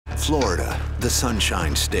Florida, the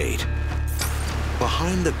Sunshine State.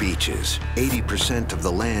 Behind the beaches, 80% of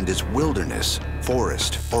the land is wilderness,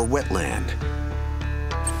 forest, or wetland.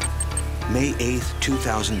 May 8,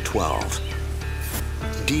 2012.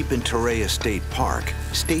 Deep in Torreya State Park,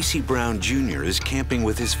 Stacy Brown Jr. is camping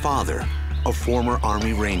with his father, a former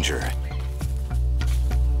Army Ranger.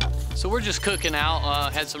 So we're just cooking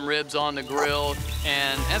out, had some ribs on the grill,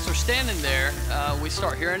 and as we're standing there, we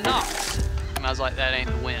start hearing knocks. And I was like, that ain't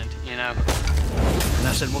the wind, you know? And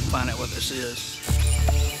I said, we'll find out what this is.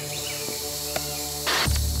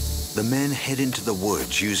 The men head into the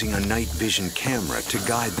woods using a night vision camera to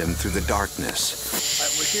guide them through the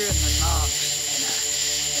darkness. We're hearing the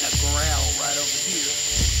knocks and a growl right over here.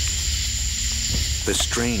 The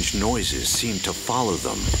strange noises seem to follow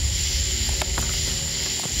them.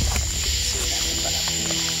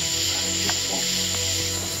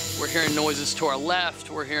 We're hearing noises to our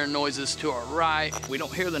left, we're hearing noises to our right. We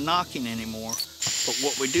don't hear the knocking anymore, but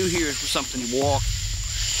what we do hear is something walk.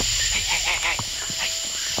 Hey,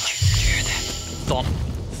 did you hear that? Thump,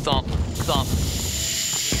 thump, thump.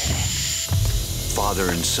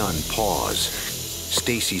 Father and son pause.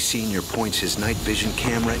 Stacy Sr. points his night vision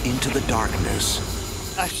camera into the darkness.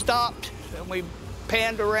 I stopped and we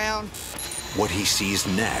panned around. What he sees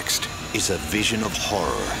next is a vision of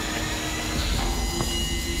horror.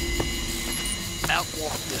 Out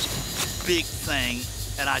walked this big thing,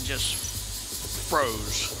 and I just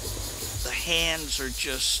froze. The hands are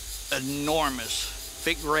just enormous. If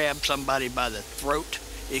it grabbed somebody by the throat,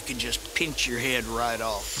 it could just pinch your head right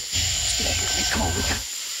off. Come on,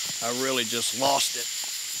 I really just lost it.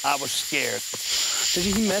 I was scared. Is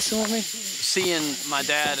he messing with me? Seeing my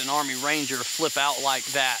dad, an Army Ranger, flip out like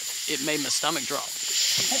that, it made my stomach drop. That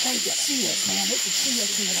thing could see us, man. It could see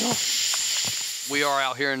us in the dark. We are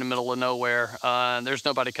out here in the middle of nowhere. There's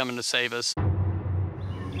nobody coming to save us.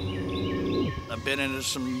 I've been into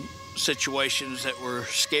some situations that were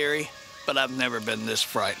scary, but I've never been this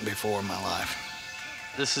frightened before in my life.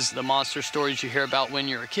 This is the monster stories you hear about when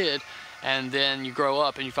you're a kid, and then you grow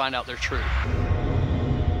up and you find out they're true.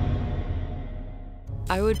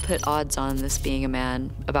 I would put odds on this being a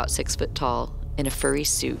man about 6 foot tall in a furry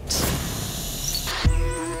suit.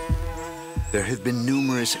 There have been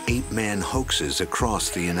numerous ape-man hoaxes across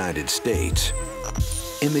the United States.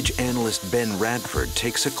 Image analyst Ben Radford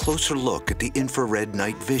takes a closer look at the infrared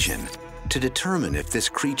night vision to determine if this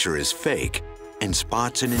creature is fake and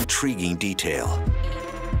spots an intriguing detail.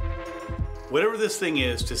 Whatever this thing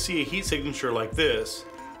is, to see a heat signature like this,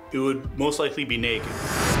 it would most likely be naked.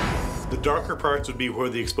 The darker parts would be where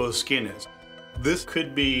the exposed skin is. This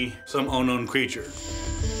could be some unknown creature.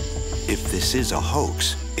 If this is a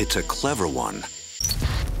hoax, it's a clever one.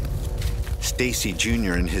 Stacy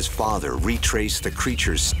Jr. and his father retraced the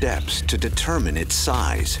creature's steps to determine its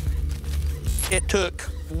size. It took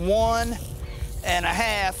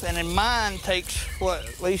 1.5, and in mine takes, what,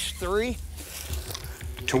 at least 3?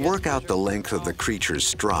 To work out the length of the creature's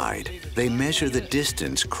stride, they measure the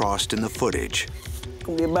distance crossed in the footage. It's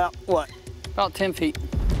gonna be about, what? About 10 feet.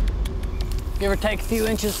 Give or take a few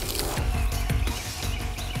inches.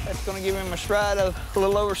 That's gonna give him a stride of a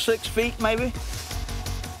little over 6 feet, maybe.